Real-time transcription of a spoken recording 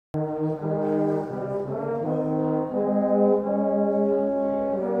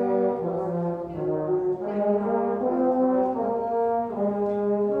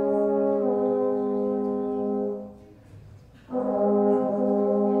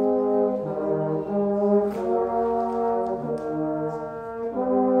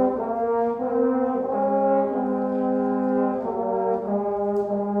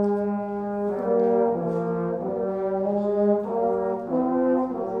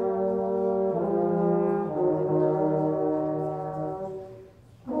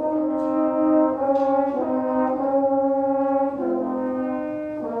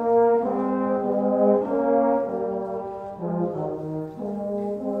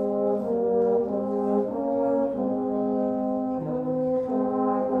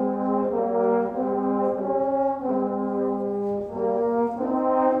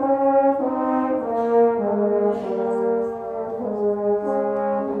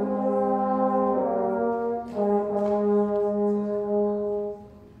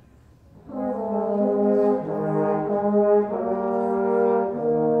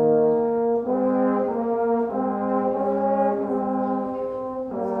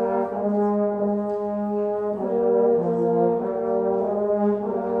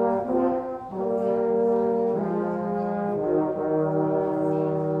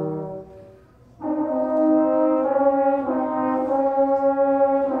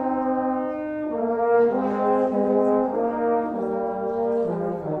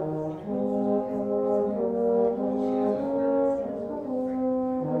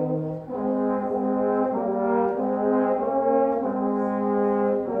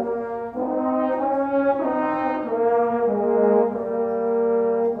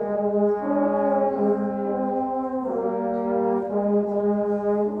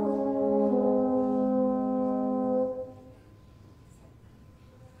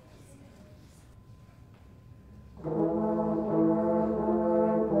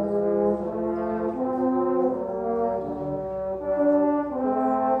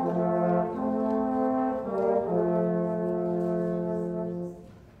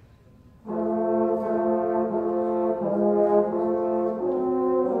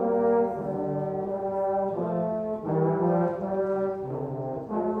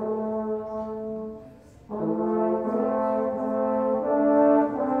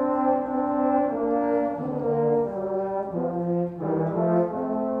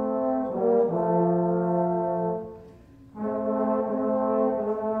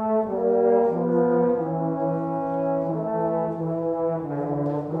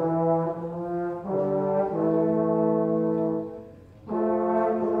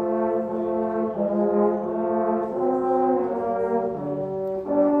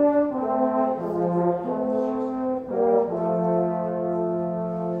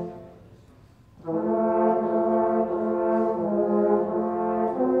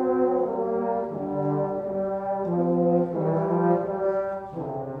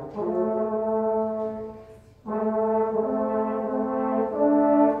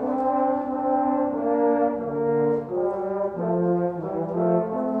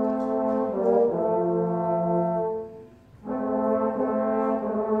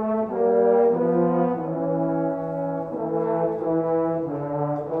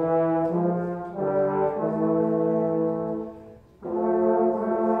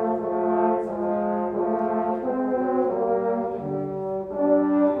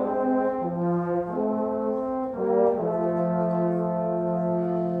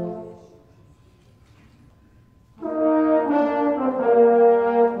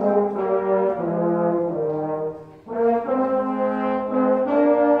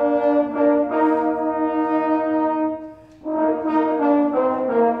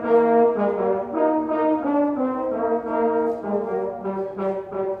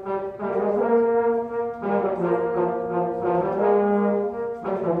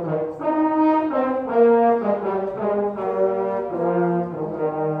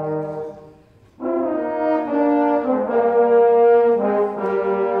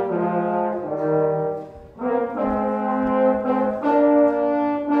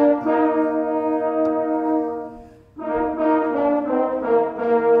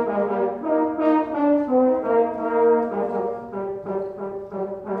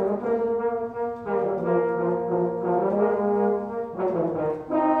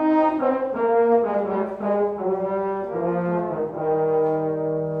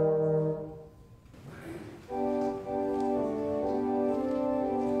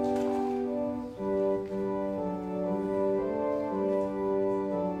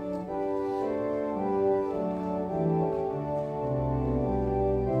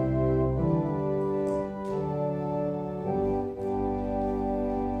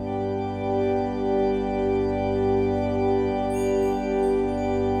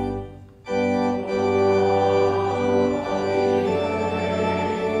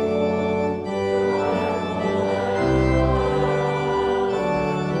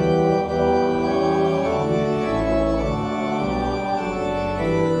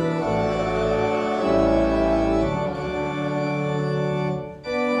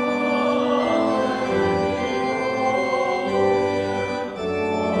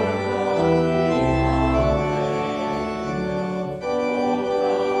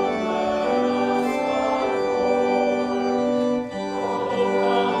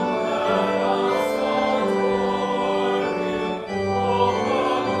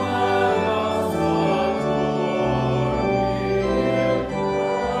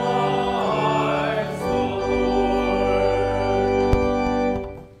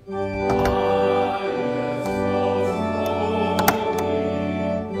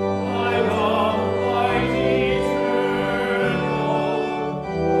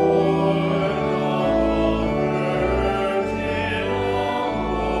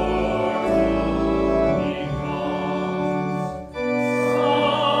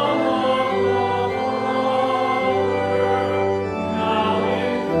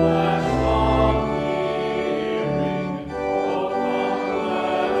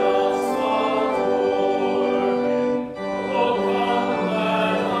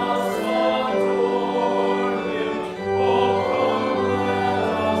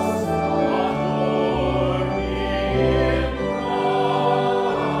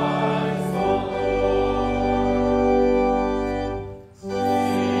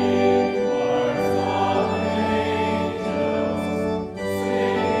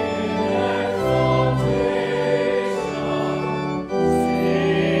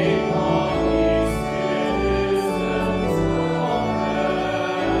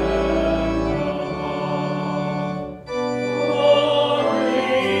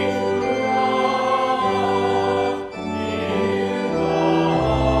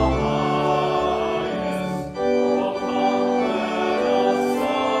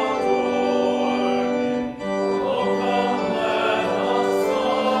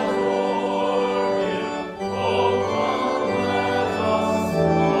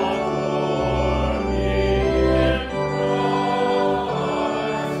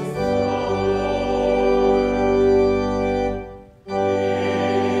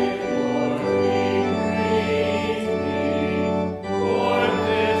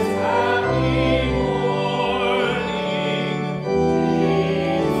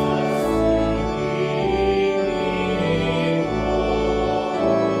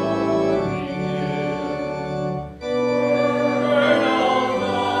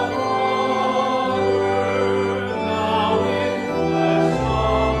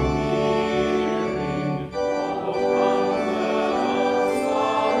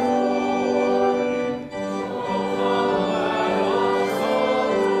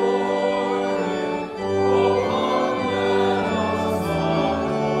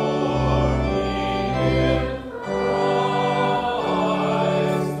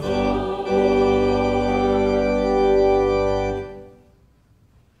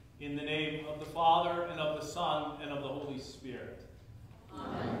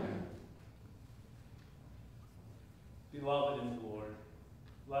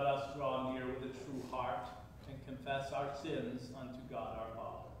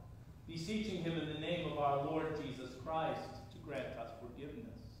beseeching him in the name of our Lord Jesus Christ to grant us forgiveness.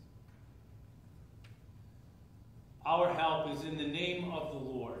 Our help is in the name of the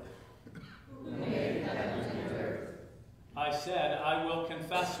Lord. Who made heaven and earth. I said, I will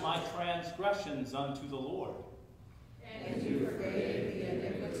confess my transgressions unto the Lord. And you forgave the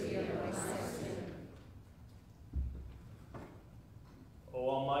iniquity of my sin. O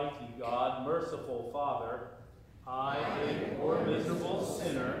Almighty God, merciful Father, I, a poor miserable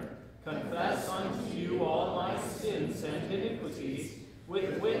sinner, confess unto you all my sins and iniquities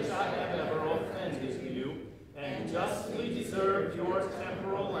with which I have ever offended you, and justly deserve your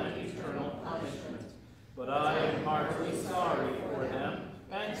temporal and eternal punishment. But I am heartily sorry for them,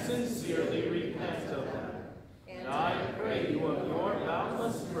 and sincerely repent of them. And I pray you of your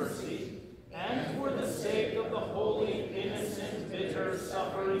boundless mercy, and for the sake of the holy, innocent, bitter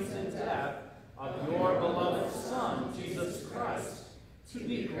sufferings and death of your beloved Son, Jesus Christ, to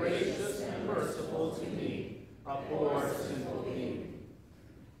be gracious and merciful to me, a poor sinful being.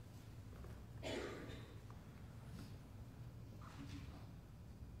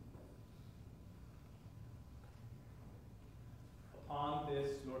 Upon this,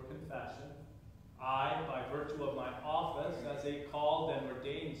 your confession, I, by virtue of my office as a called and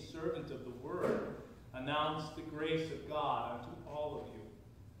ordained servant of the Word, announce the grace of God unto all of you.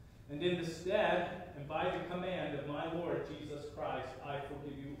 And in the stead, and by the command of my Lord Jesus Christ, I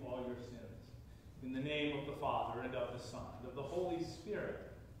forgive you all your sins. In the name of the Father, and of the Son, and of the Holy Spirit.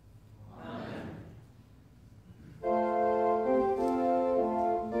 Amen.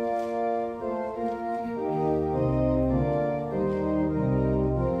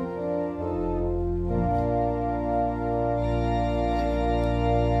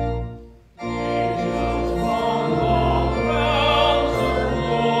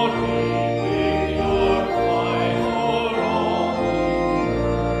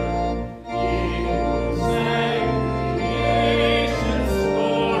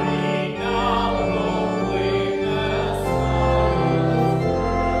 Now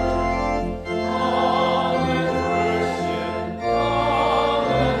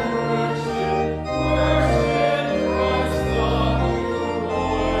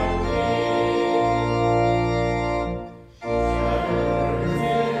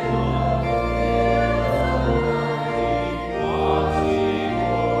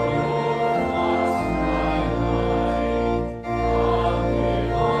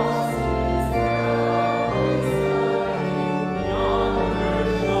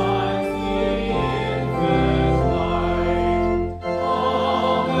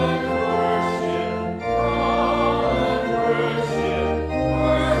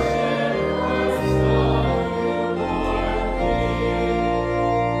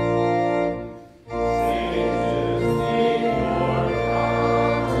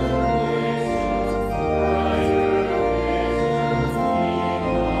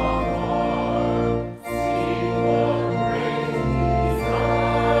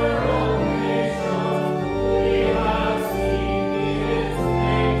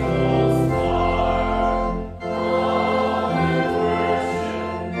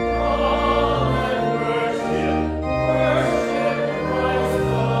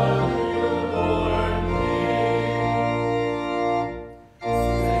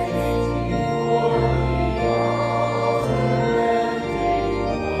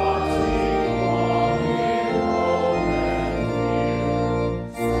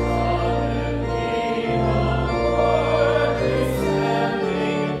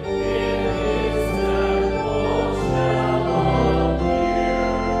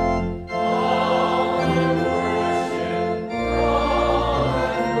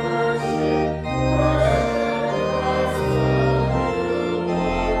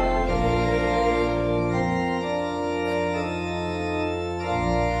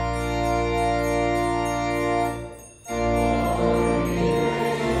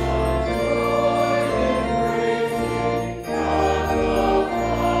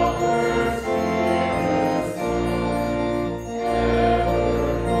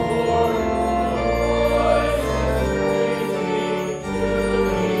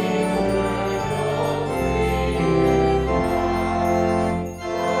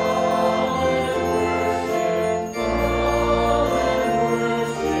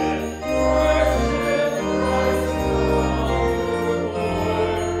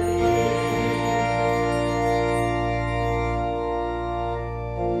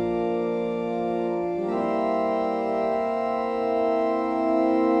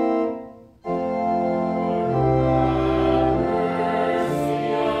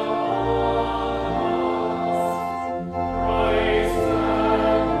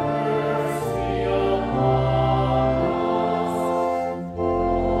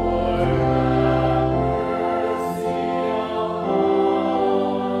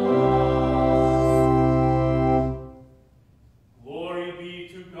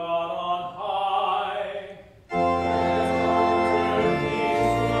God on high.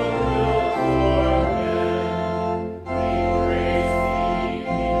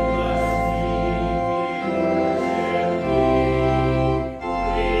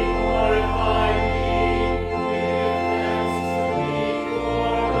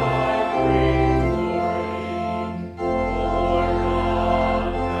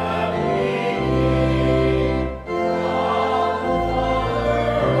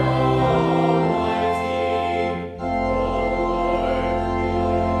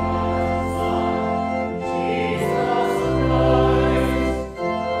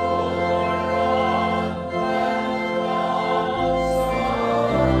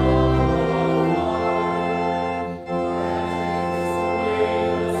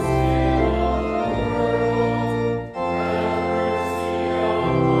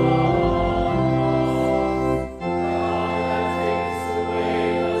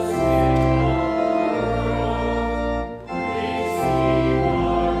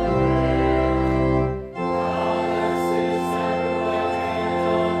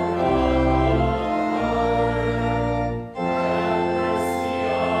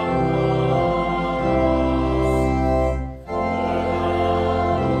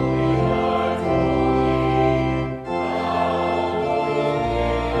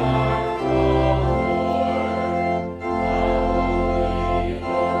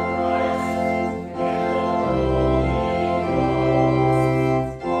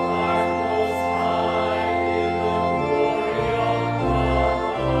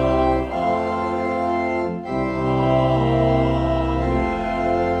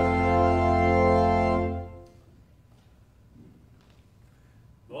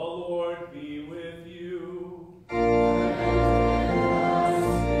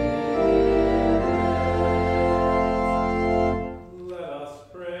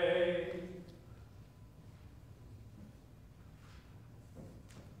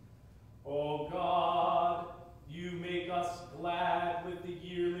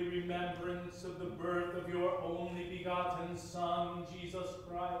 Son, Jesus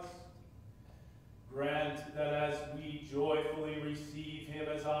Christ. Grant that as we joyfully receive him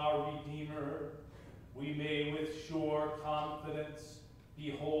as our Redeemer, we may with sure confidence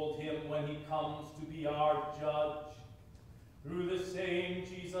behold him when he comes to be our judge. Through the same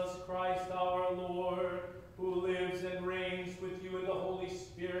Jesus Christ our Lord, who lives and reigns with you in the Holy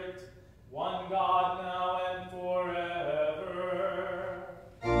Spirit, one God now and forever.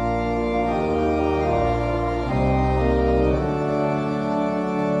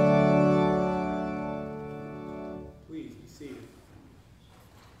 Please be seated.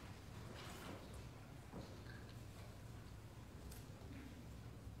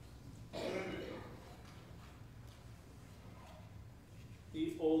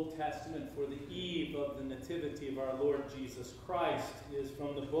 The Old Testament for the eve of the Nativity of our Lord Jesus Christ is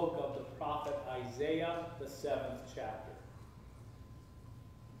from the book of the prophet Isaiah, the 7th chapter.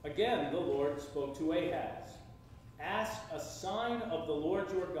 Again, the Lord spoke to Ahaz. Ask a sign of the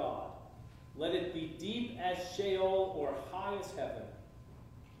Lord your God. Let it be deep as Sheol or high as heaven.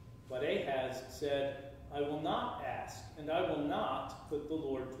 But Ahaz said, I will not ask, and I will not put the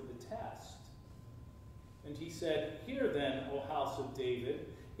Lord to the test. And he said, Hear then, O house of David,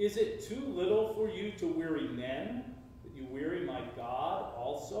 is it too little for you to weary men, that you weary my God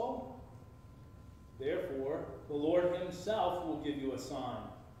also? Therefore, the Lord himself will give you a sign.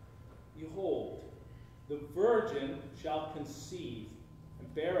 Behold, the virgin shall conceive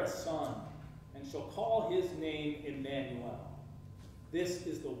and bear a son, and shall call his name Emmanuel. This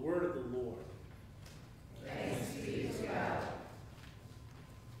is the word of the Lord. Thanks be to God.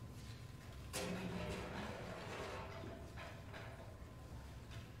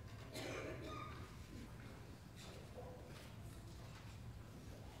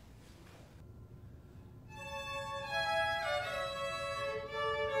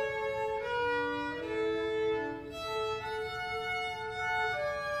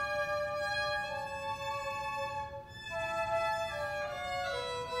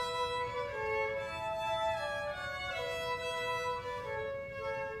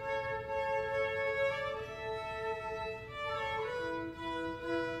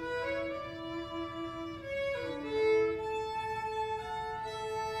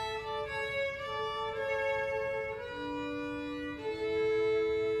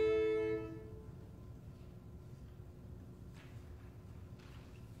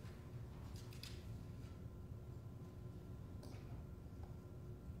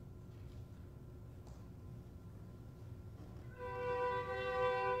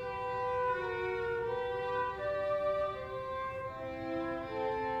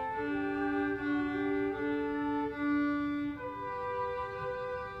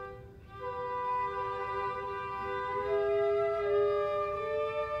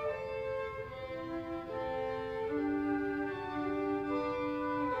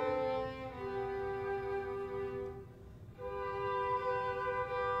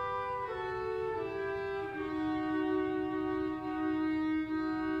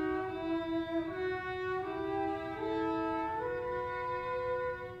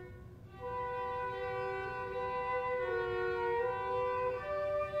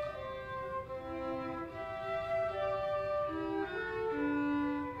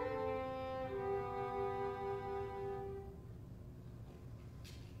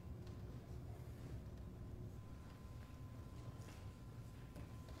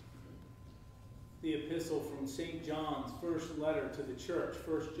 the epistle from St. John's first letter to the church,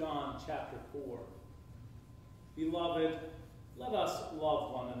 1 John chapter 4. Beloved, let us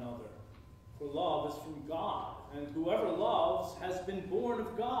love one another, for love is from God, and whoever loves has been born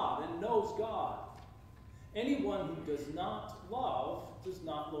of God and knows God. Anyone who does not love does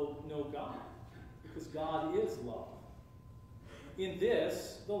not know God, because God is love. In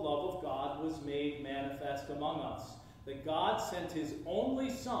this, the love of God was made manifest among us, that God sent his only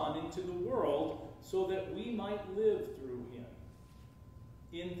Son into the world so that we might live through him.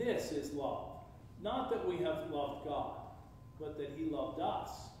 In this is love, not that we have loved God, but that he loved us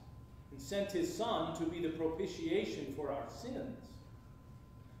and sent his Son to be the propitiation for our sins.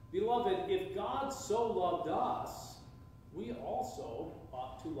 Beloved, if God so loved us, we also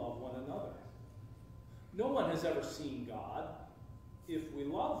ought to love one another. No one has ever seen God. If we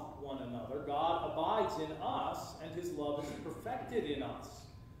love one another, God abides in us, and his love is perfected in us.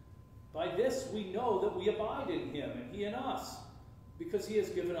 By this we know that we abide in him, and he in us, because he has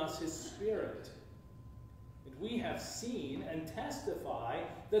given us his Spirit. And we have seen and testify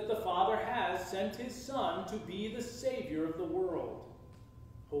that the Father has sent his Son to be the Savior of the world.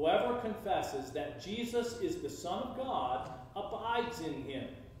 Whoever confesses that Jesus is the Son of God abides in him,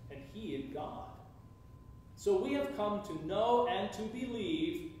 and he in God. So we have come to know and to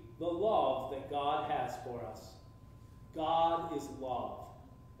believe the love that God has for us. God is love,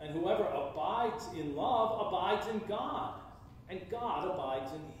 and whoever abides in love abides in God, and God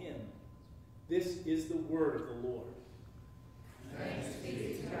abides in him. This is the word of the Lord. Thanks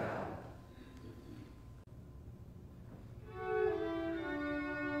be to God.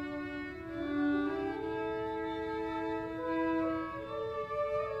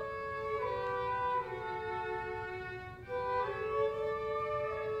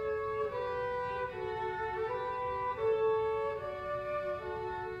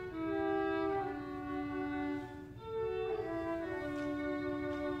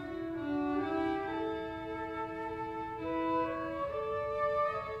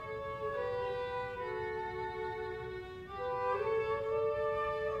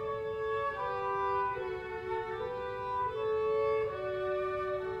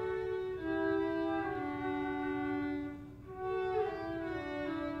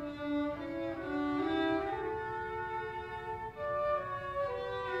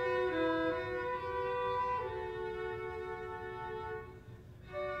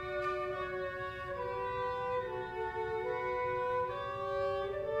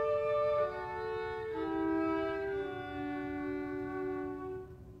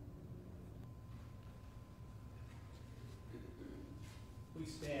 We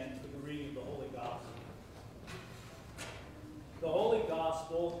stand for the reading of the Holy Gospel. The Holy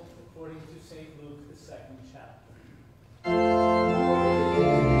Gospel according to St. Luke, the 2nd chapter.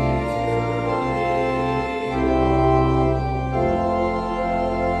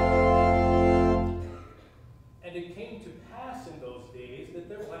 And it came to pass in those days that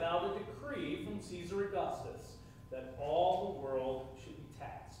there went out a decree from Caesar Augustus that all the world should be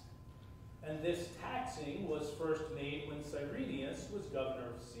taxed. And this taxing was first made when Cyrenius was governor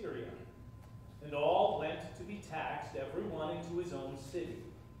of Syria. And all went to be taxed, every one into his own city.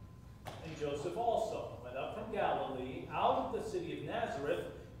 And Joseph also went up from Galilee, out of the city of Nazareth,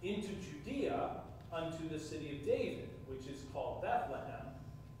 into Judea, unto the city of David, which is called Bethlehem,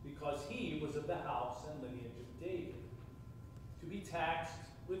 because he was of the house and lineage of David, to be taxed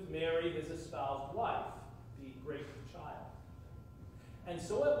with Mary his espoused wife, the great child. And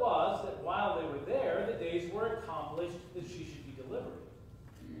so it was that while they were there, the days were accomplished that she should be delivered.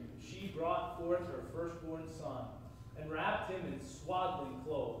 She brought forth her firstborn son, and wrapped him in swaddling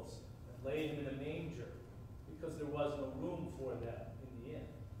clothes, and laid him in a manger, because there was no room for them in the inn.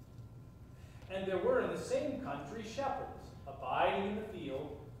 And there were in the same country shepherds, abiding in the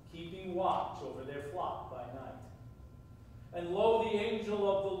field, keeping watch over their flock by night. And lo, the angel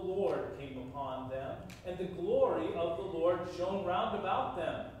of the Lord came upon them, and the glory of the Lord shone round about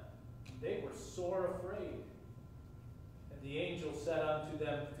them. And they were sore afraid. And the angel said unto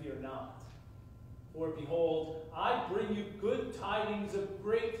them, Fear not. For behold, I bring you good tidings of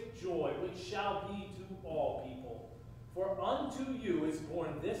great joy, which shall be to all people. For unto you is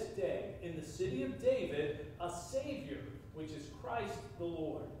born this day in the city of David a Savior, which is Christ the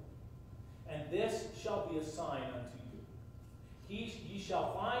Lord. And this shall be a sign unto you. Ye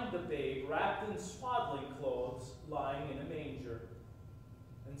shall find the babe wrapped in swaddling clothes, lying in a manger.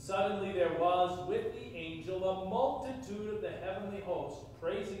 And suddenly there was with the angel a multitude of the heavenly host,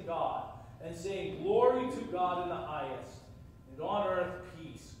 praising God, and saying, Glory to God in the highest, and on earth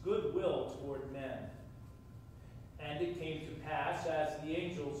peace, goodwill toward men. And it came to pass, as the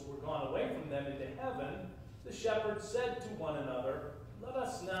angels were gone away from them into heaven, The shepherds said to one another, "Let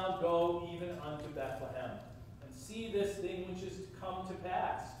us now go even unto Bethlehem, and see this thing which is to come to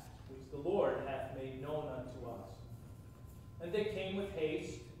pass, which the Lord hath made known unto us." And they came with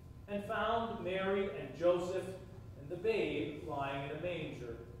haste, and found Mary and Joseph, and the babe lying in a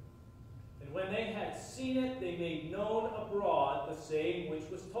manger. And when they had seen it, they made known abroad the saying which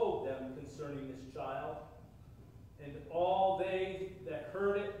was told them concerning this child. And all they that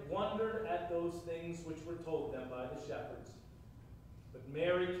heard it wondered at those things which were told them by the shepherds. But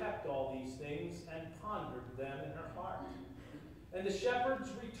Mary kept all these things and pondered them in her heart. And the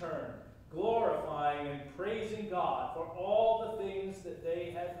shepherds returned, glorifying and praising God for all the things that they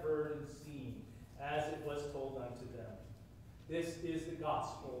had heard and seen, as it was told unto them. This is the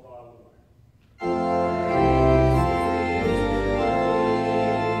gospel of our Lord.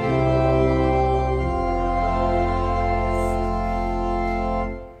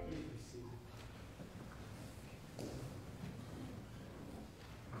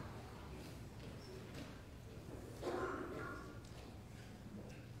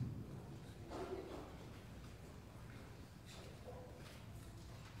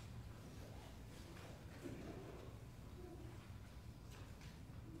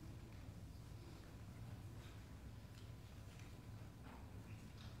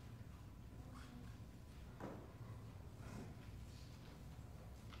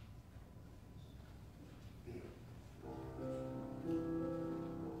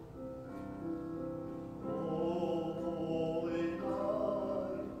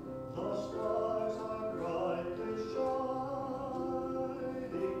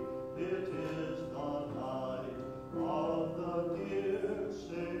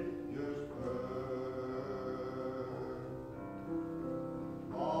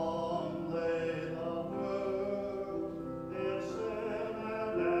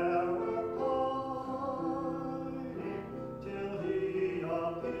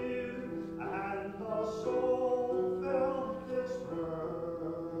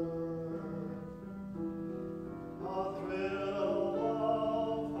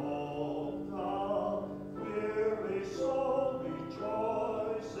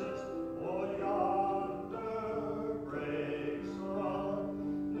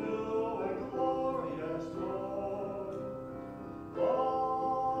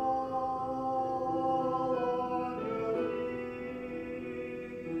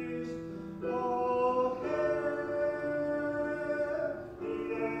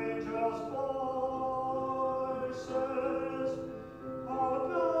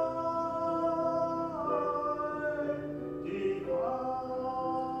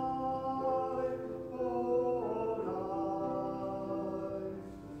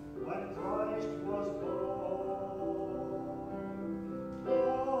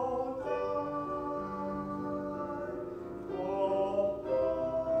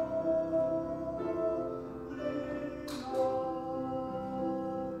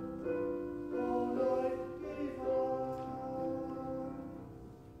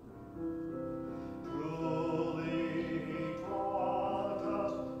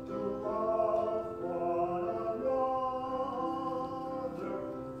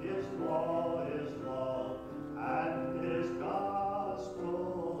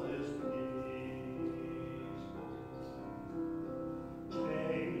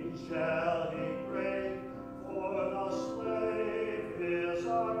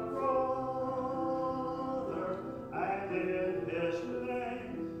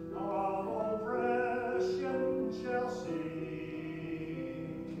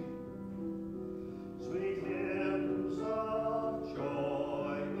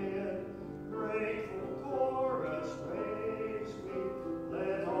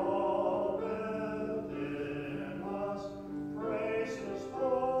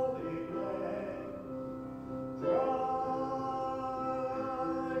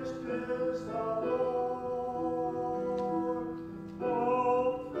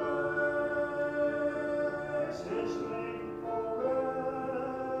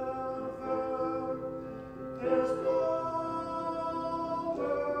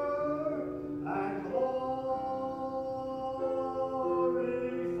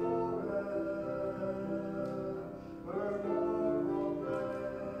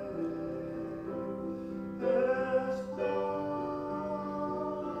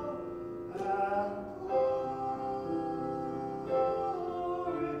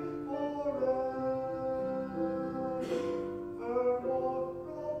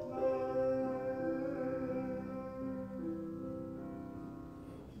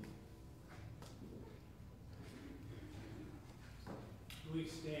 We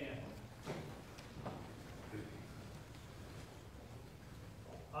stand.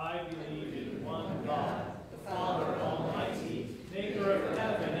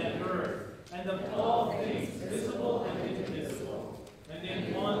 and of all things visible and invisible, and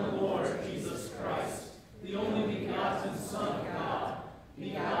in one Lord Jesus Christ, the only begotten Son of God,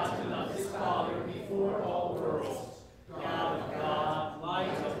 begotten of his Father before all worlds, God of God,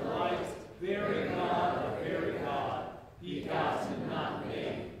 light of light, very God of very God, begotten, not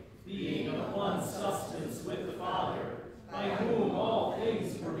made, being of one substance with the Father, by whom all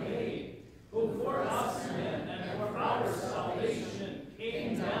things were made, who for us men and for our salvation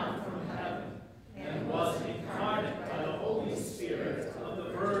came down from heaven, and was incarnate by the Holy Spirit of the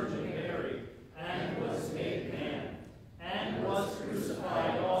Virgin Mary, and was made man, and was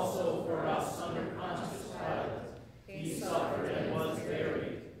crucified also for us under Pontius Pilate. He suffered and was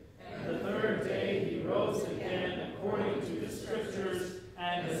buried. And the third day he rose again according to the Scriptures,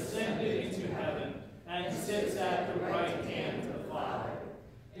 and ascended into heaven, and sits at the right hand of the Father.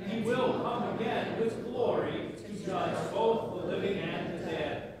 And he will come again with glory to judge both the living and the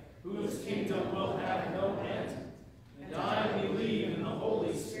dead, whose kingdom will have no end. And I believe in the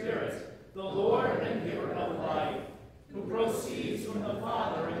Holy Spirit, the Lord and giver of life, who proceeds from the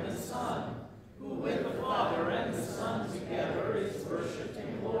Father and the Son, who with the Father and the Son together is worshipped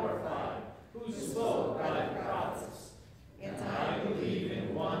and glorified, who spoke by the prophets. And I believe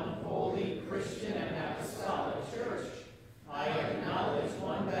in one holy, Christian, and apostolic church. I acknowledge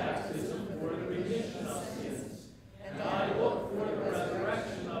one baptism for the remission of sins, and I look for the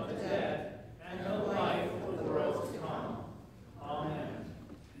resurrection of the dead and the life of the world to come. Amen.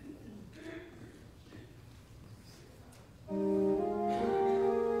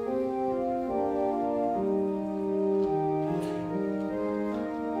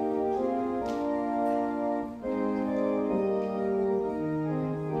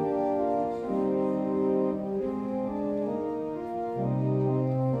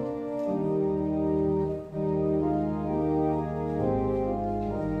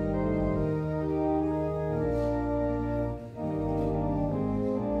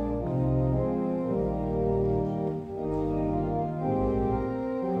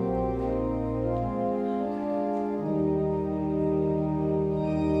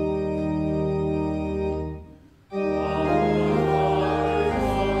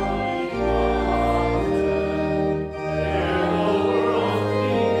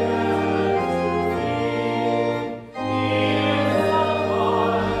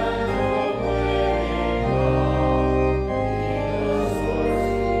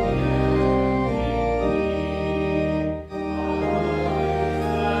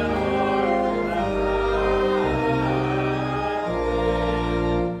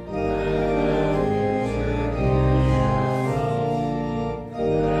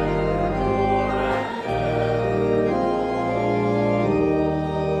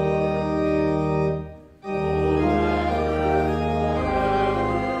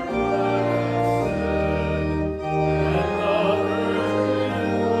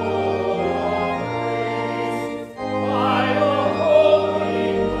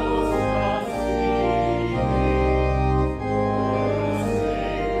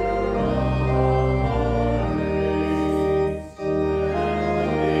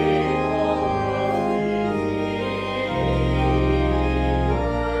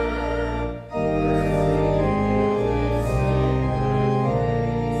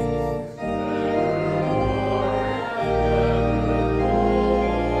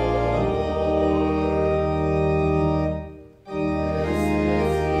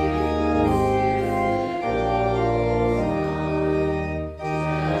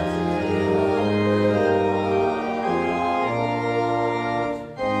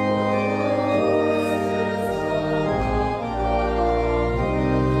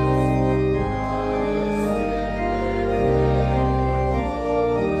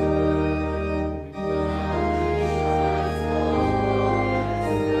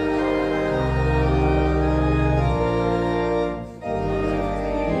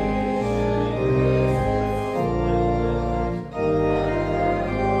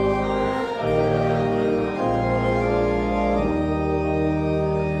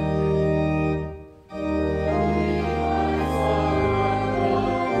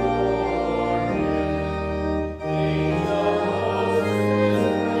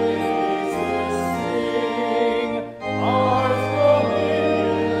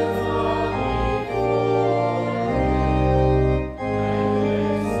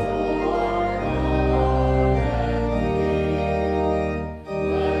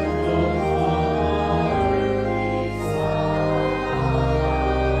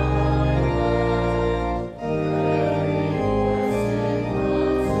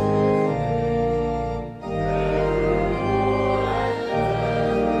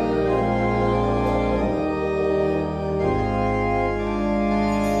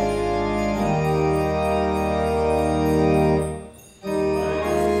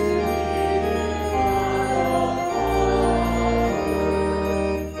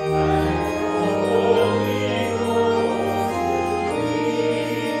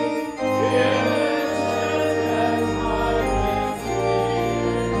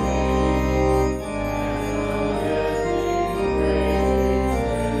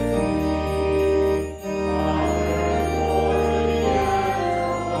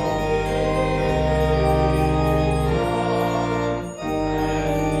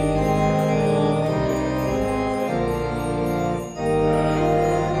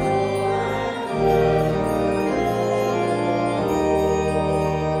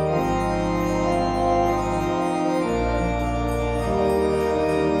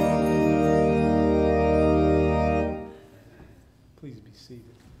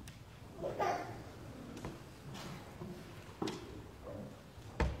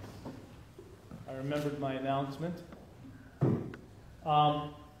 I remembered my announcement.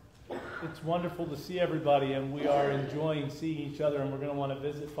 It's wonderful to see everybody, and we are enjoying seeing each other, and we're going to want to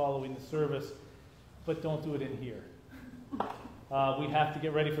visit following the service, but don't do it in here. We have to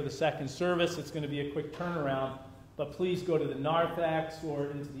get ready for the second service. It's going to be a quick turnaround, but please go to the narthex or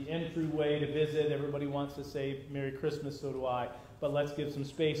into the entryway to visit. Everybody wants to say Merry Christmas, so do I, but let's give some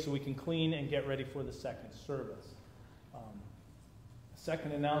space so we can clean and get ready for the second service.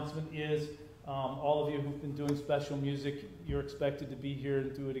 Second announcement is all of you who've been doing special music, you're expected to be here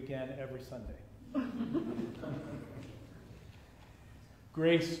and do it again every Sunday.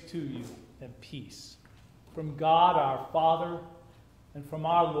 Grace to you and peace from God our Father and from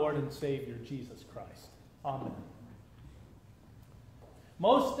our Lord and Savior, Jesus Christ. Amen.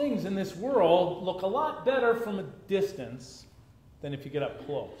 Most things in this world look a lot better from a distance than if you get up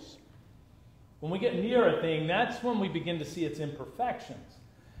close. When we get near a thing, that's when we begin to see its imperfections.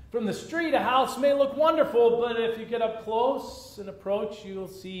 From the street, a house may look wonderful, but if you get up close and approach, you'll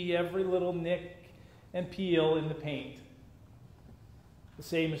see every little nick and peel in the paint. The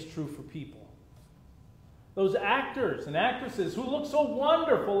same is true for people. Those actors and actresses who look so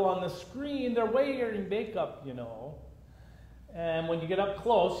wonderful on the screen, they're wearing makeup, you know. And when you get up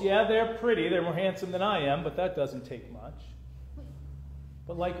close, yeah, they're pretty, they're more handsome than I am, but that doesn't take much.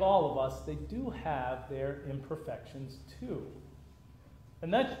 But like all of us, they do have their imperfections too.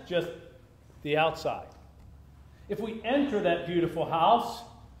 And that's just the outside. If we enter that beautiful house,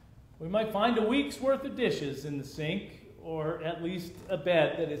 we might find a week's worth of dishes in the sink, or at least a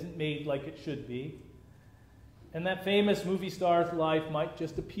bed that isn't made like it should be. And that famous movie star's life might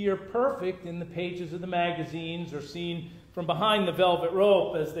just appear perfect in the pages of the magazines or seen from behind the velvet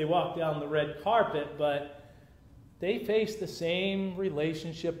rope as they walk down the red carpet, but they face the same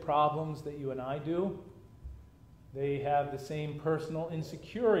relationship problems that you and I do. They have the same personal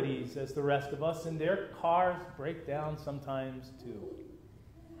insecurities as the rest of us, and their cars break down sometimes too.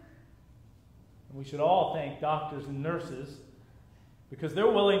 And we should all thank doctors and nurses because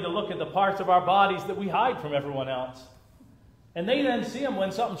they're willing to look at the parts of our bodies that we hide from everyone else. And they then see them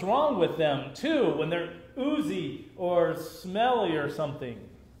when something's wrong with them too, when they're oozy or smelly or something.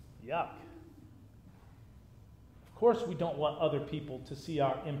 Yuck. Of course, we don't want other people to see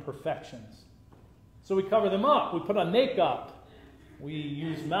our imperfections. So we cover them up. We put on makeup. We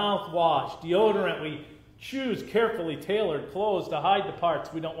use mouthwash, deodorant. We choose carefully tailored clothes to hide the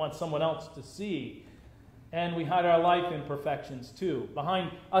parts we don't want someone else to see. And we hide our life imperfections too.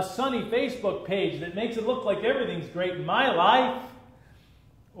 Behind a sunny Facebook page that makes it look like everything's great in my life.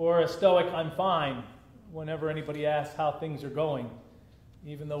 Or a stoic, I'm fine, whenever anybody asks how things are going.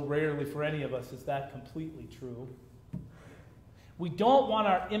 Even though rarely for any of us is that completely true. We don't want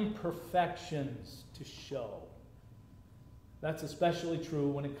our imperfections to show. That's especially true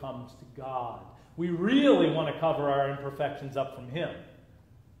when it comes to God. We really want to cover our imperfections up from Him.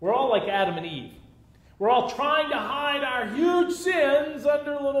 We're all like Adam and Eve. We're all trying to hide our huge sins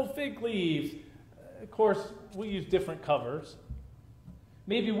under little fig leaves. Of course, we use different covers.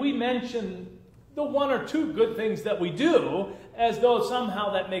 Maybe we mention the one or two good things that we do as though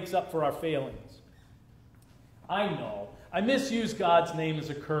somehow that makes up for our failings. I know. I misuse God's name as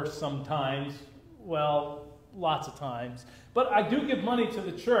a curse sometimes. Well, lots of times. But I do give money to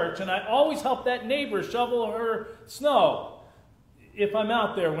the church, and I always help that neighbor shovel her snow if I'm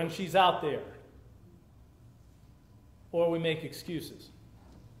out there when she's out there. Or we make excuses.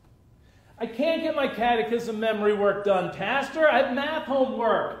 I can't get my catechism memory work done, Pastor. I have math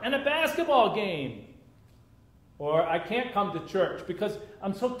homework and a basketball game. Or I can't come to church because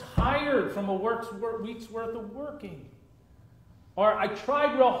I'm so tired from a week's worth of working. Or I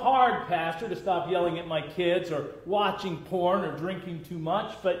tried real hard, Pastor, to stop yelling at my kids or watching porn or drinking too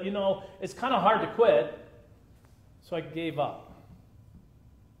much, but, you know, it's kind of hard to quit, so I gave up.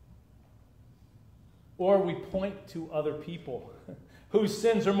 Or we point to other people whose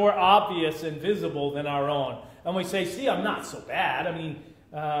sins are more obvious and visible than our own. And we say, see, I'm not so bad. I mean,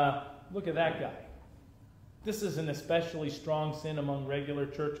 look at that guy. This is an especially strong sin among regular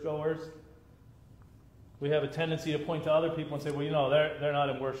churchgoers. We have a tendency to point to other people and say, well, you know, they're not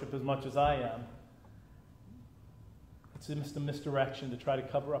in worship as much as I am. It's just a misdirection to try to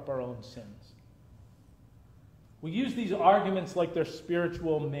cover up our own sins. We use these arguments like they're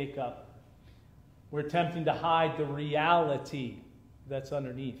spiritual makeup. We're attempting to hide the reality that's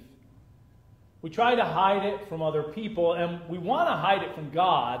underneath. We try to hide it from other people, and we want to hide it from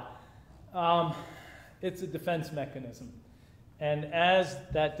God. It's a defense mechanism. And as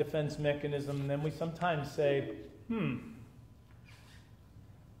that defense mechanism, then we sometimes say,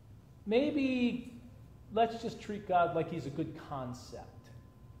 maybe let's just treat God like he's a good concept.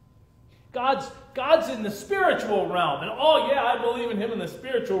 God's in the spiritual realm. And oh yeah, I believe in him in the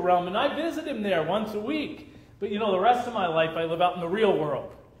spiritual realm. And I visit him there once a week. But the rest of my life I live out in the real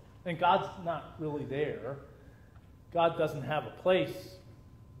world. And God's not really there. God doesn't have a place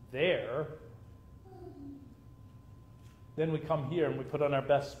there. Then we come here and we put on our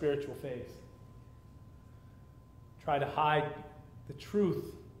best spiritual face. Try to hide the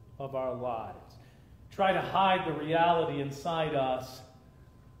truth of our lives. Try to hide the reality inside us.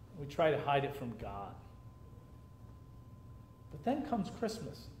 We try to hide it from God. But then comes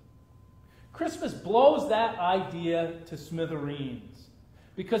Christmas. Christmas blows that idea to smithereens.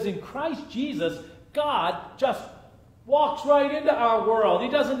 Because in Christ Jesus, God just walks right into our world. He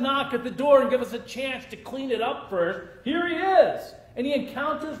doesn't knock at the door and give us a chance to clean it up first. Here he is. And he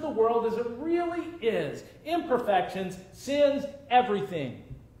encounters the world as it really is. Imperfections, sins, everything.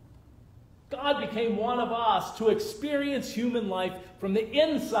 God became one of us to experience human life from the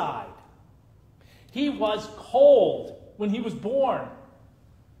inside. He was cold when he was born.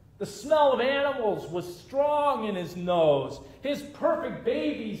 The smell of animals was strong in his nose. His perfect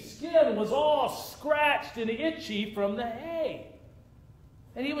baby skin was all scratched and itchy from the hay.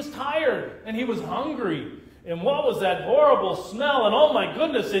 And he was tired and he was hungry. And what was that horrible smell? And oh my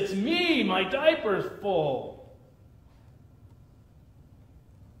goodness, it's me, my diaper's full.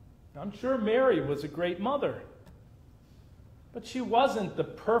 I'm sure Mary was a great mother. But she wasn't the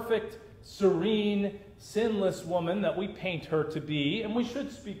perfect, serene, sinless woman that we paint her to be. And we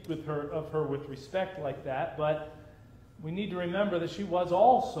should speak of her with respect like that. But we need to remember that she was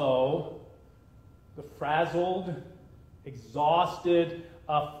also the frazzled, exhausted,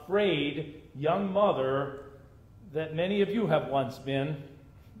 afraid young mother that many of you have once been,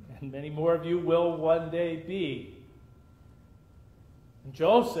 and many more of you will one day be. And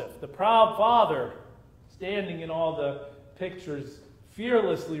Joseph, the proud father, standing in all the pictures,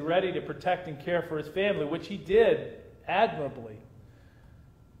 fearlessly ready to protect and care for his family, which he did admirably.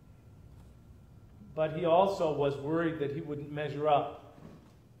 But he also was worried that he wouldn't measure up.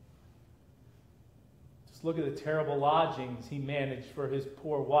 Just look at the terrible lodgings he managed for his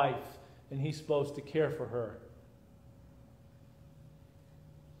poor wife, and he's supposed to care for her.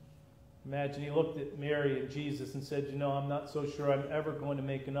 Imagine he looked at Mary and Jesus and said, I'm not so sure I'm ever going to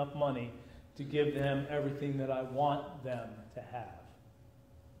make enough money to give them everything that I want them to have.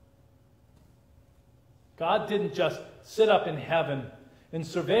 God didn't just sit up in heaven and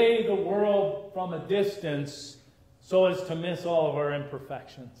survey the world from a distance so as to miss all of our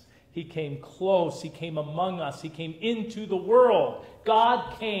imperfections. He came close. He came among us. He came into the world.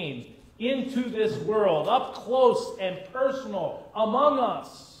 God came into this world, up close and personal among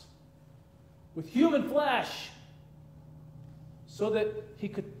us, with human flesh, so that he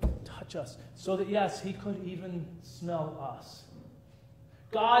could touch us, so that, yes, he could even smell us.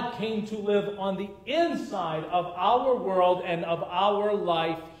 God came to live on the inside of our world and of our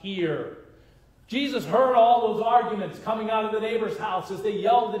life here. Jesus heard all those arguments coming out of the neighbor's house as they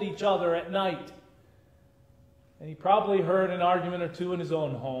yelled at each other at night. And he probably heard an argument or two in his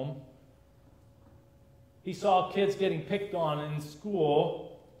own home. He saw kids getting picked on in school.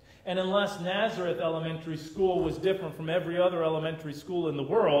 And unless Nazareth Elementary School was different from every other elementary school in the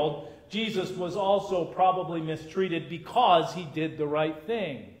world, Jesus was also probably mistreated because he did the right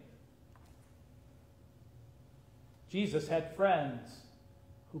thing. Jesus had friends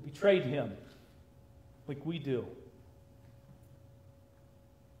who betrayed him, like we do.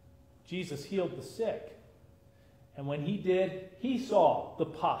 Jesus healed the sick. And when he did, he saw the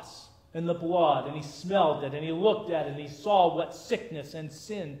pus and the blood, and he smelled it, and he looked at it, and he saw what sickness and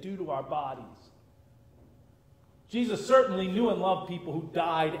sin do to our bodies. Jesus certainly knew and loved people who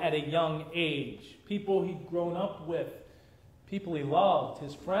died at a young age, people he'd grown up with, people he loved,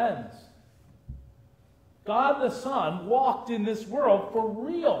 his friends. God the Son walked in this world for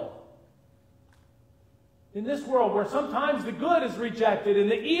real. In this world where sometimes the good is rejected and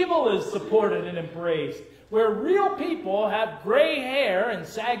the evil is supported and embraced, where real people have gray hair and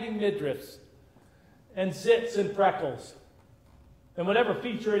sagging midriffs and zits and freckles and whatever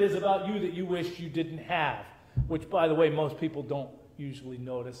feature it is about you that you wish you didn't have, which, by the way, most people don't usually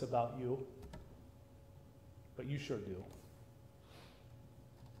notice about you, but you sure do.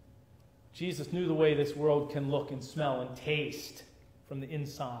 Jesus knew the way this world can look and smell and taste from the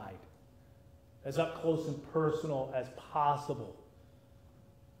inside, as up close and personal as possible.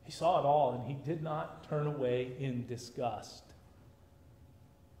 He saw it all, and he did not turn away in disgust.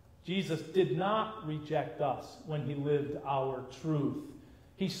 Jesus did not reject us when he lived our truth.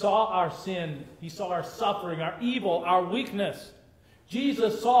 He saw our sin. He saw our suffering, our evil, our weakness.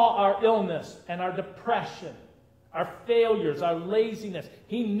 Jesus saw our illness and our depression, our failures, our laziness.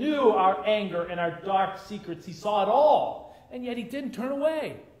 He knew our anger and our dark secrets. He saw it all, and yet he didn't turn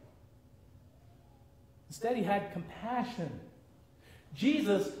away. Instead, he had compassion.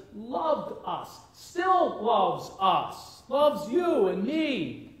 Jesus loved us, still loves us, loves you and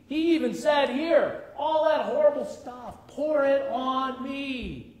me. He even said here, all that horrible stuff, pour it on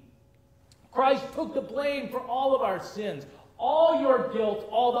me. Christ took the blame for all of our sins, all your guilt,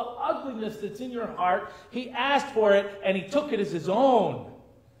 all the ugliness that's in your heart. He asked for it, and he took it as his own.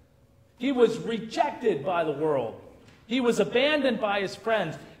 He was rejected by the world. He was abandoned by his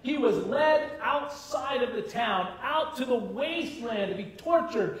friends. He was led outside of the town, out to the wasteland to be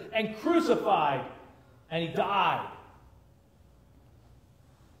tortured and crucified, and he died.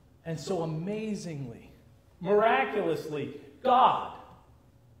 And so amazingly, miraculously, God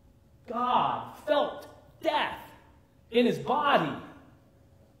felt death in his body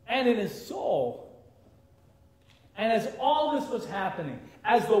and in his soul. And as all this was happening,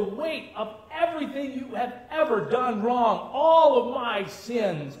 as the weight of everything you have ever done wrong, all of my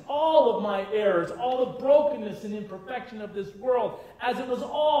sins, all of my errors, all the brokenness and imperfection of this world, as it was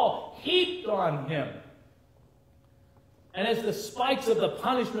all heaped on him, and as the spikes of the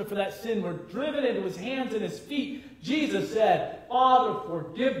punishment for that sin were driven into his hands and his feet, Jesus said, Father,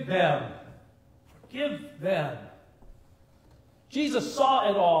 forgive them. Forgive them. Jesus saw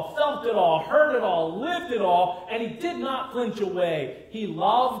it all, felt it all, heard it all, lived it all, and he did not flinch away. He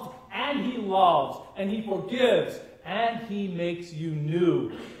loved and he loves, and he forgives and he makes you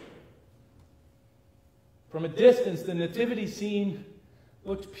new. From a distance, the nativity scene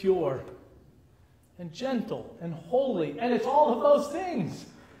looked pure and gentle and holy, and it's all of those things.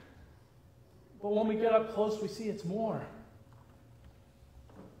 But when we get up close, we see it's more.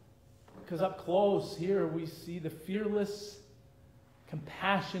 Because up close here, we see the fearless,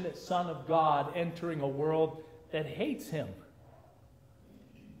 compassionate Son of God entering a world that hates him.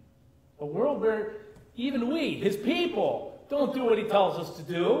 A world where even we, his people, don't do what he tells us to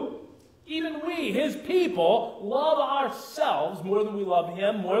do. Even we, his people, love ourselves more than we love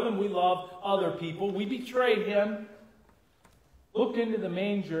him, more than we love other people. We betray him. Look into the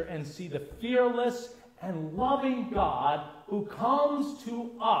manger and see the fearless and loving God who comes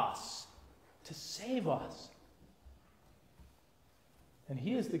to us to save us. And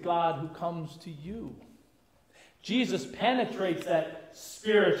he is the God who comes to you. Jesus penetrates that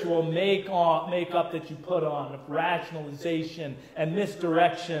spiritual makeup that you put on of rationalization and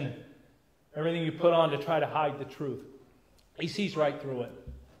misdirection. Everything you put on to try to hide the truth. He sees right through it.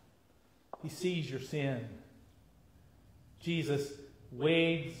 He sees your sin. Jesus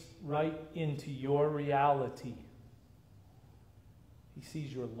wades right into your reality. He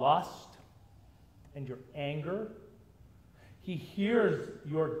sees your lust and your anger. He hears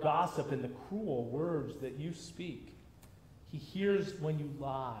your gossip and the cruel words that you speak. He hears when you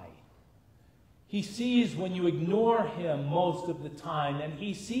lie. He sees when you ignore him most of the time, and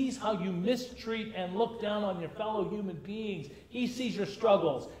he sees how you mistreat and look down on your fellow human beings. He sees your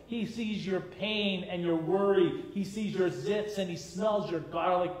struggles. He sees your pain and your worry. He sees your zits, and he smells your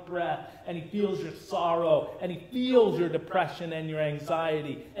garlic breath, and he feels your sorrow, and he feels your depression and your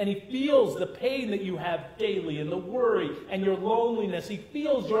anxiety, and he feels the pain that you have daily, and the worry and your loneliness. He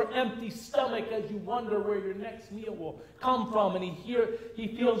feels your empty stomach as you wonder where your next meal will come from, and he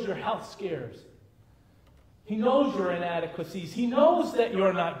feels your health scares. He knows your inadequacies. He knows that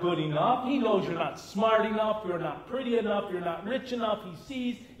you're not good enough. He knows you're not smart enough. You're not pretty enough. You're not rich enough. He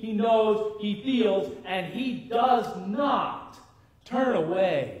sees, he knows, he feels, and he does not turn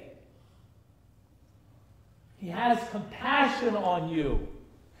away. He has compassion on you.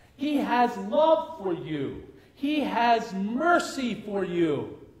 He has love for you. He has mercy for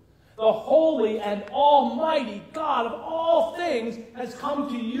you. The holy and almighty God of all things has come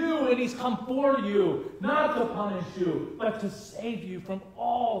to you, and he's come for you, not to punish you, but to save you from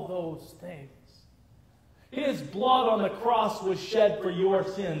all those things. His blood on the cross was shed for your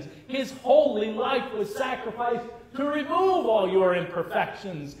sins. His holy life was sacrificed to remove all your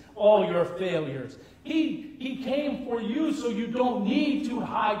imperfections, all your failures. He came for you so you don't need to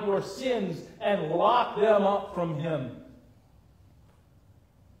hide your sins and lock them up from him.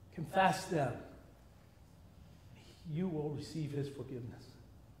 Confess them. You will receive his forgiveness.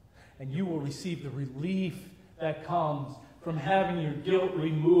 And you will receive the relief that comes from having your guilt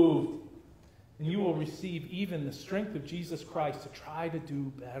removed. And you will receive even the strength of Jesus Christ to try to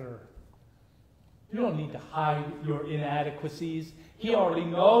do better. You don't need to hide your inadequacies. He already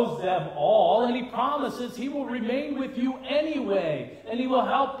knows them all, and he promises he will remain with you anyway, and he will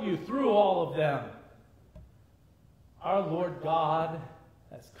help you through all of them. our Lord God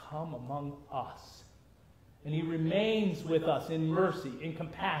has come among us. And he remains with us in mercy, in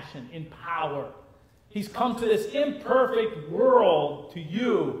compassion, in power. He's come to this imperfect world, to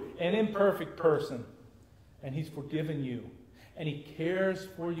you, an imperfect person. And he's forgiven you. And he cares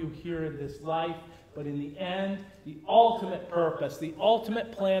for you here in this life. But in the end, the ultimate purpose, the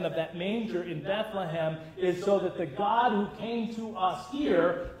ultimate plan of that manger in Bethlehem is so that the God who came to us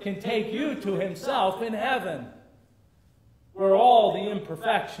here can take you to himself in heaven, where all the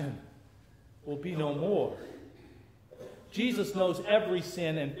imperfection will be no more. Jesus knows every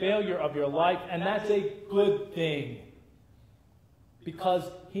sin and failure of your life, and that's a good thing, because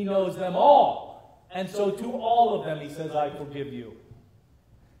he knows them all. And so to all of them, he says, I forgive you.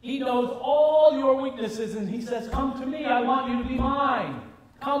 He knows all your weaknesses, and he says, come to me, I want you to be mine.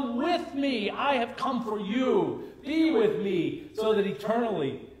 Come with me, I have come for you. Be with me, so that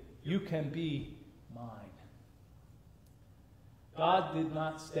eternally you can be mine. God did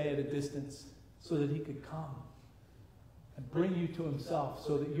not stay at a distance so that he could come and bring you to himself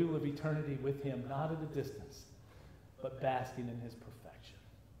so that you live eternity with him, not at a distance, but basking in his perfection.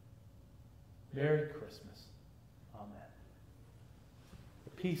 Merry Christmas. Amen.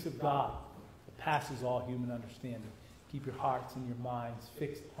 The peace of God that passes all human understanding. Keep your hearts and your minds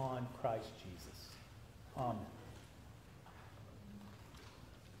fixed on Christ Jesus. Amen.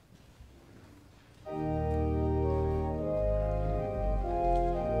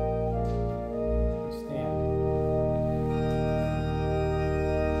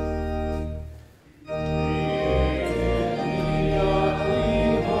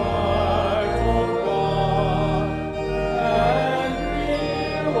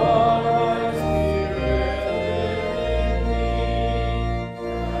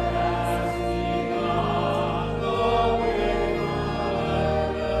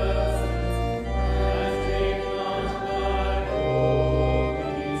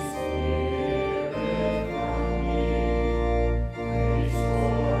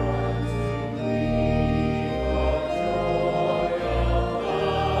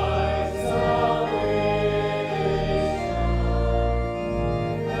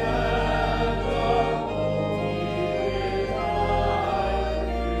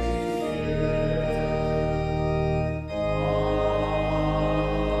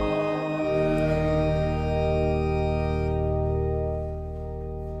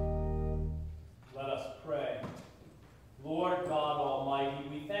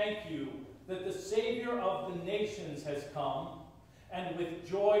 Has come, and with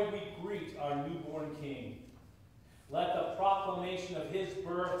joy we greet our newborn King. Let the proclamation of his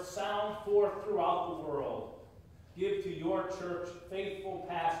birth sound forth throughout the world. Give to your church faithful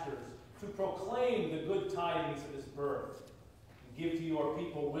pastors to proclaim the good tidings of his birth. Give to your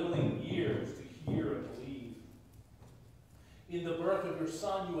people willing ears to hear and believe. In the birth of your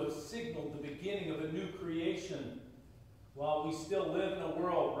Son, you have signaled the beginning of a new creation. While we still live in a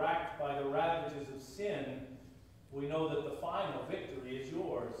world racked by the ravages of sin, we know that the final victory is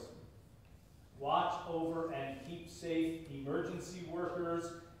yours. Watch over and keep safe emergency workers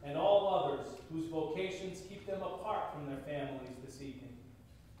and all others whose vocations keep them apart from their families this evening.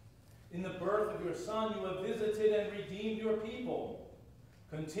 In the birth of your Son, you have visited and redeemed your people.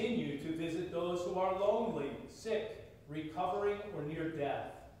 Continue to visit those who are lonely, sick, recovering, or near death.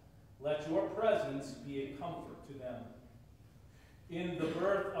 Let your presence be a comfort to them. In the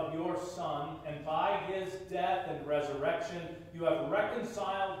birth of your Son, and by his death and resurrection, you have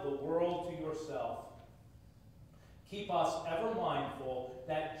reconciled the world to yourself. Keep us ever mindful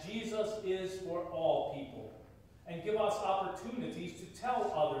that Jesus is for all people, and give us opportunities to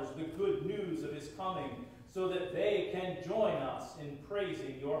tell others the good news of his coming, so that they can join us in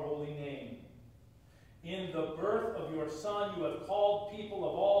praising your holy name. In the birth of your Son, you have called people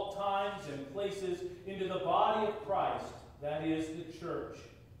of all times and places into the body of Christ, that is the church.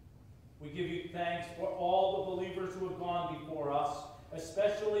 We give you thanks for all the believers who have gone before us,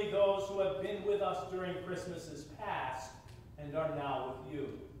 especially those who have been with us during Christmases past and are now with you.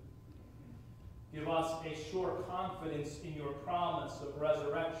 Give us a sure confidence in your promise of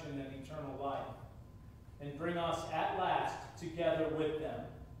resurrection and eternal life, and bring us at last together with them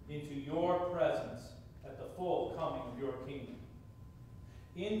into your presence at the full coming of your kingdom.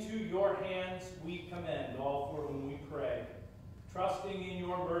 Into your hands we commend all for whom we pray, trusting in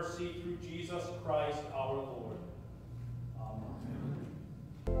your mercy through Jesus Christ our Lord. Amen.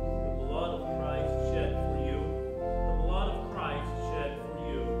 The blood of Christ shed for you, the blood of Christ shed for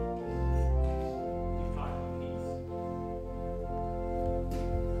you. Depart in peace.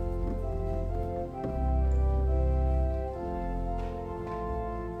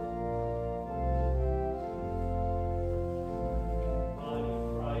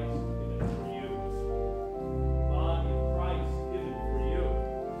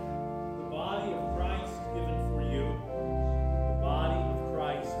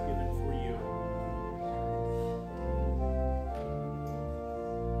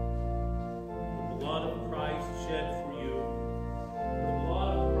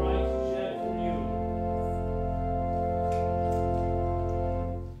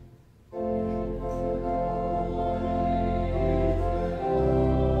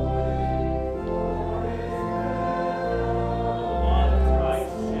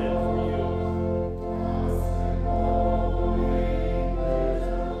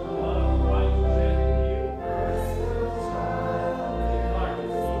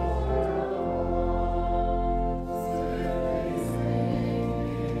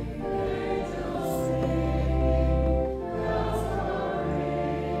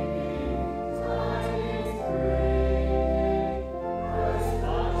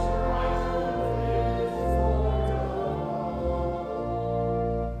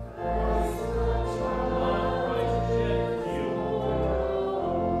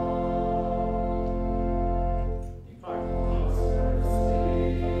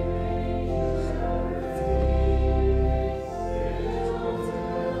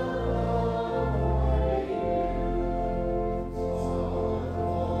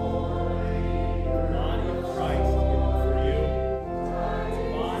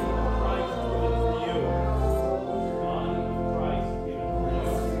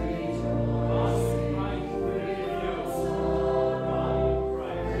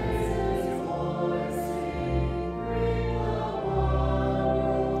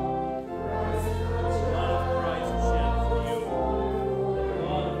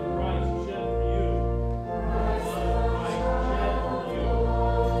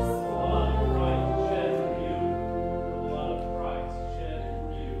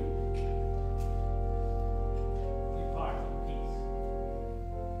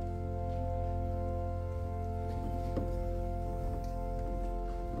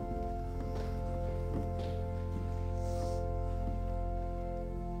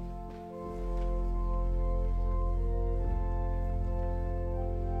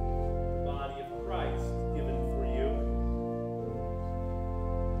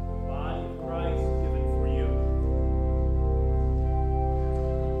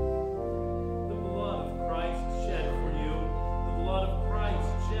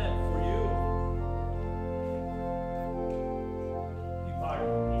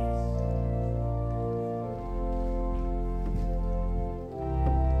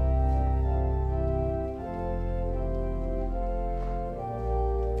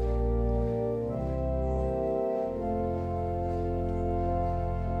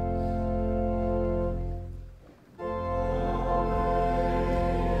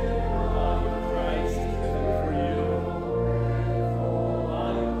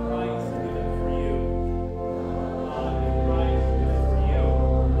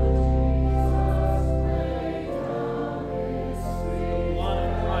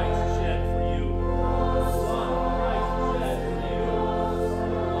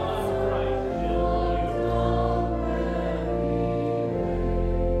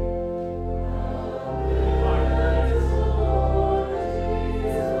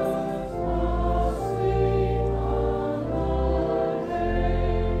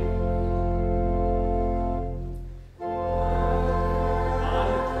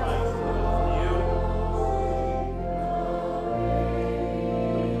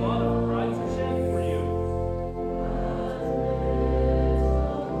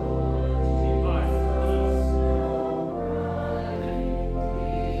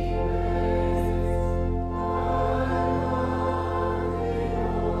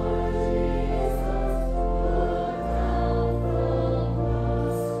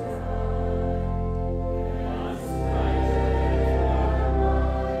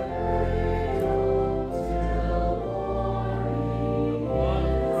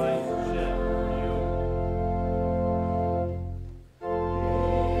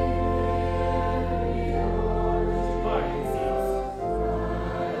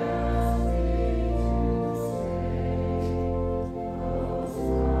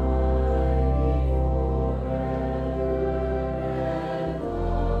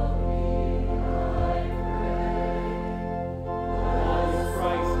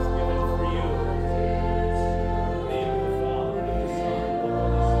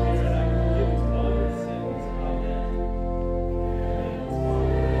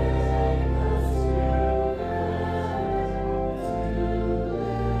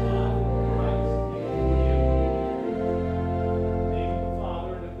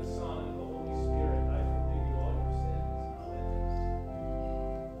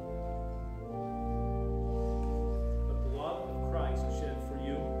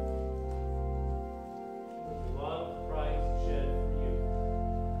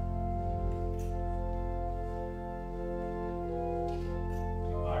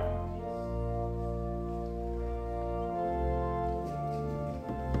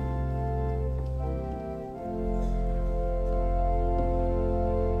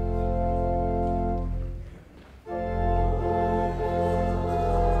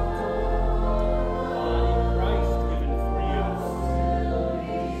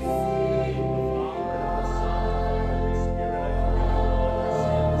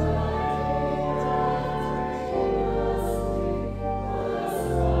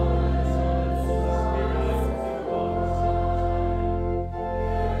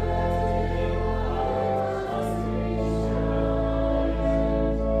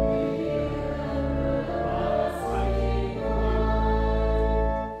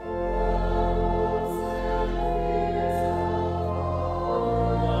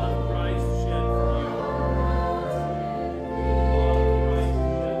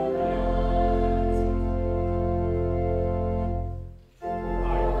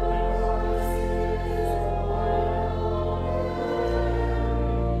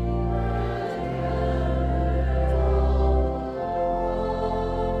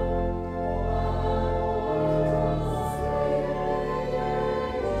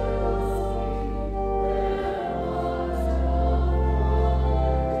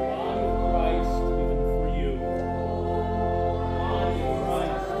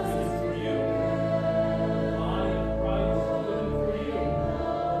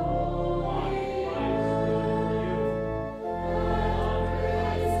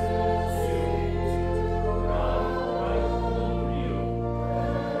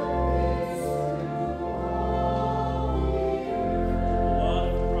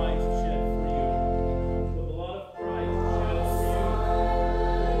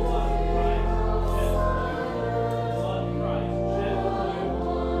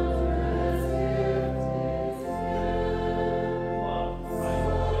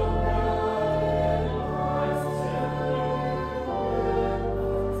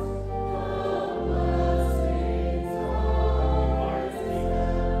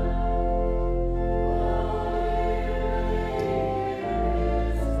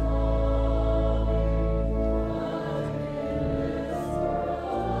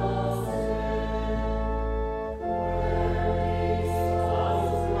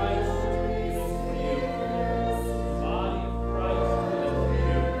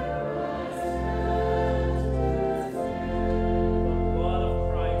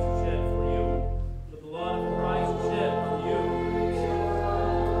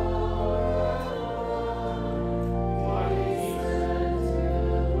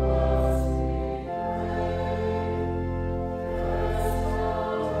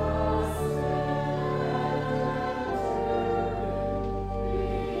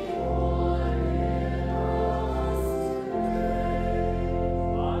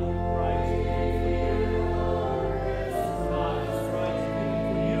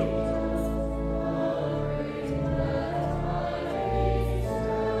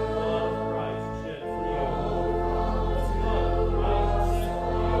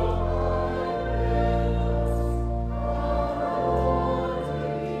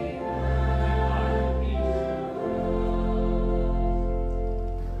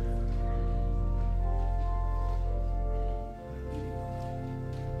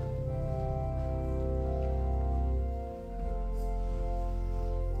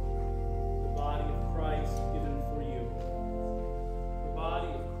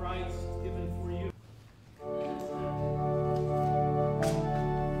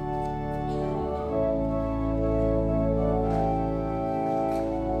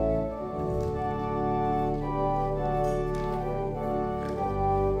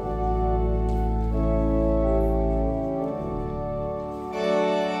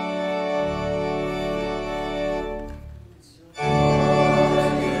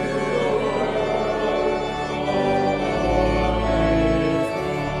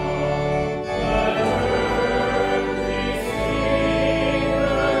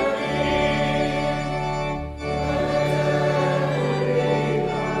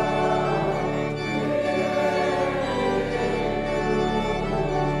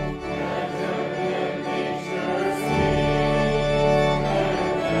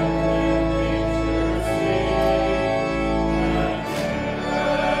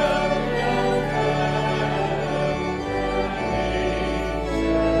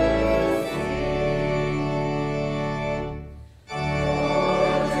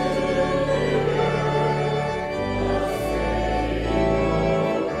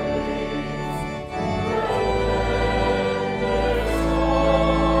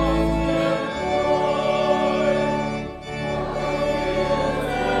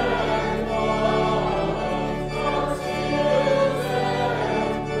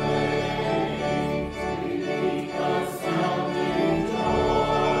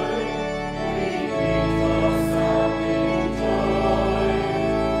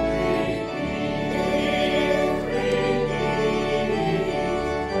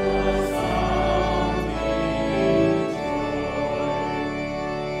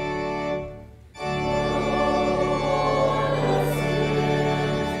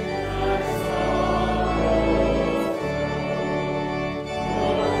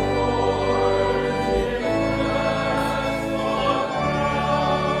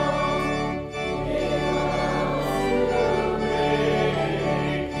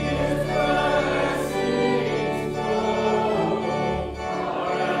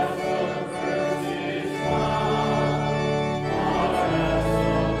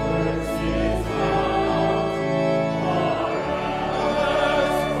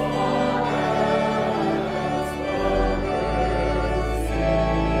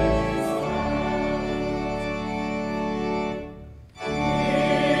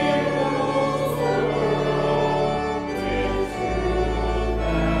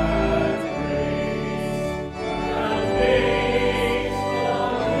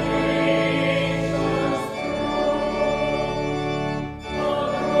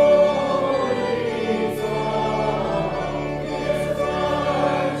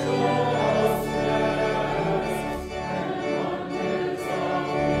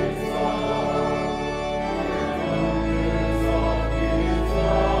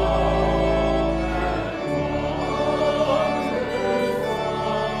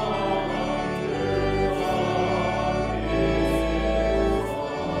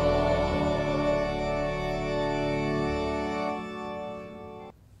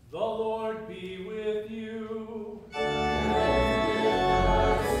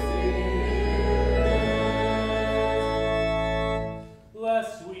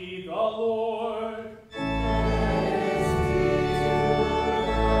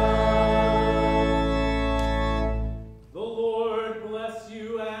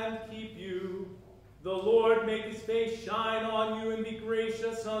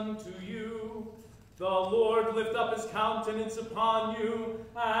 unto you. The Lord lift up his countenance upon you